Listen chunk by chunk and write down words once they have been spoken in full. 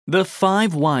The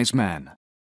Five Wise Men.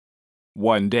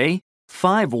 One day,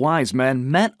 5 wise men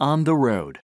met on the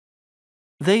road.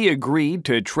 They agreed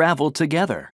to travel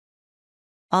together.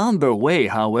 On the way,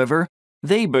 however,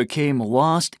 they became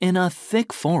lost in a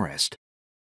thick forest.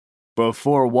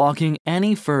 Before walking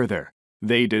any further,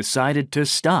 they decided to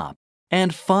stop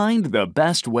and find the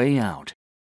best way out.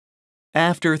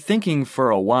 After thinking for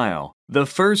a while, the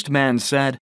first man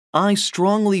said, "I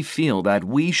strongly feel that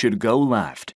we should go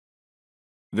left."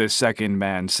 The second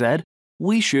man said,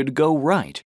 "We should go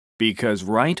right, because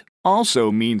right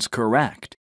also means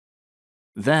correct."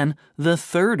 Then the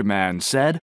third man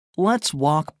said, "Let's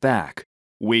walk back.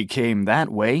 We came that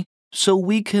way, so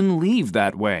we can leave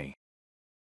that way.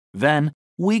 Then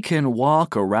we can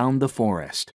walk around the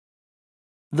forest."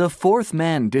 The fourth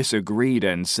man disagreed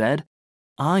and said,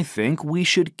 "I think we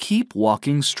should keep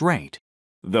walking straight.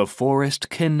 The forest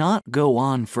cannot go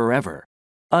on forever.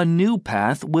 A new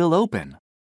path will open."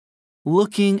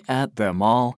 Looking at them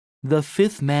all, the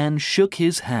fifth man shook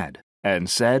his head and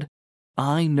said,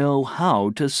 "I know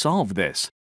how to solve this.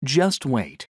 Just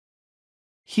wait."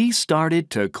 He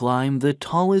started to climb the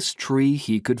tallest tree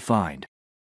he could find.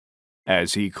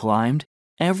 As he climbed,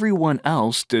 everyone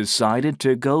else decided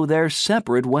to go their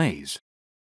separate ways.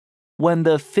 When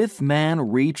the fifth man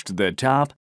reached the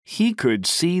top, he could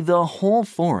see the whole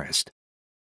forest.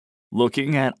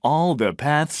 Looking at all the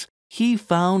paths, he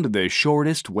found the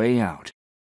shortest way out.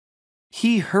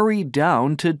 He hurried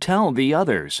down to tell the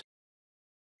others.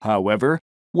 However,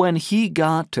 when he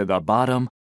got to the bottom,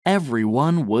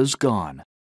 everyone was gone.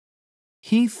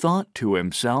 He thought to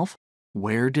himself,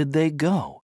 "Where did they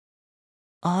go?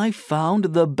 I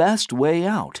found the best way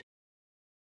out."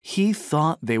 He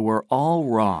thought they were all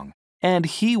wrong, and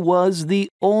he was the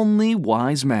only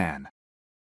wise man.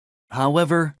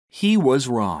 However, he was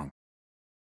wrong.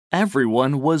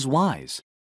 Everyone was wise.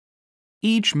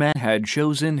 Each man had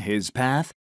chosen his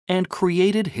path and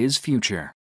created his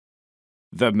future.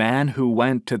 The man who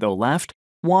went to the left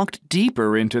walked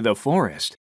deeper into the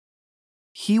forest.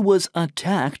 He was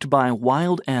attacked by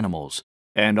wild animals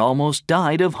and almost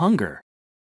died of hunger.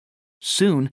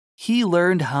 Soon, he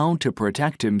learned how to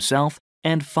protect himself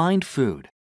and find food.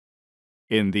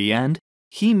 In the end,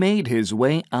 he made his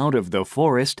way out of the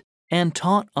forest and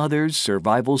taught others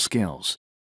survival skills.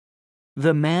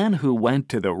 The man who went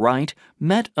to the right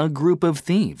met a group of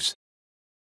thieves.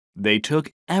 They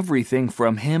took everything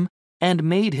from him and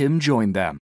made him join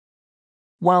them.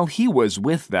 While he was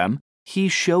with them, he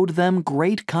showed them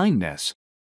great kindness.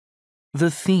 The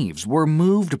thieves were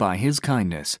moved by his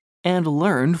kindness and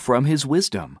learned from his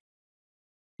wisdom.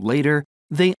 Later,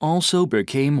 they also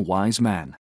became wise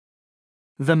men.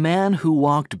 The man who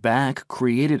walked back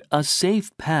created a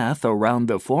safe path around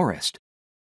the forest.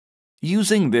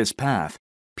 Using this path,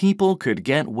 people could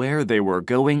get where they were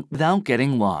going without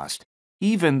getting lost,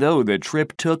 even though the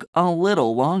trip took a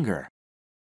little longer.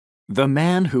 The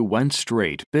man who went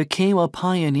straight became a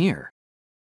pioneer.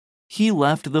 He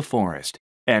left the forest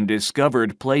and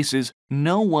discovered places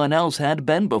no one else had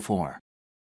been before.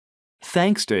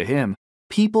 Thanks to him,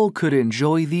 people could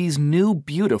enjoy these new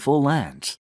beautiful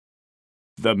lands.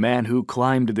 The man who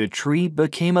climbed the tree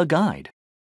became a guide.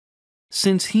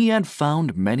 Since he had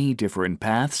found many different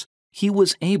paths, he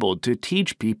was able to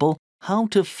teach people how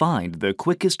to find the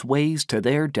quickest ways to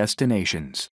their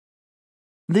destinations.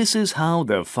 This is how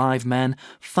the 5 men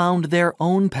found their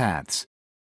own paths.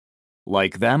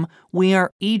 Like them, we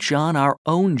are each on our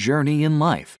own journey in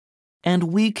life,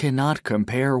 and we cannot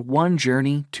compare one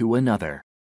journey to another.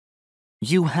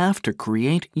 You have to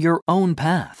create your own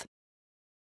path.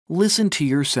 Listen to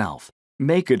yourself,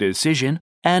 make a decision,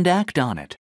 and act on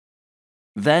it.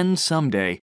 Then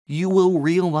someday, you will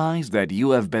realize that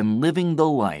you have been living the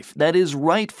life that is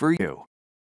right for you.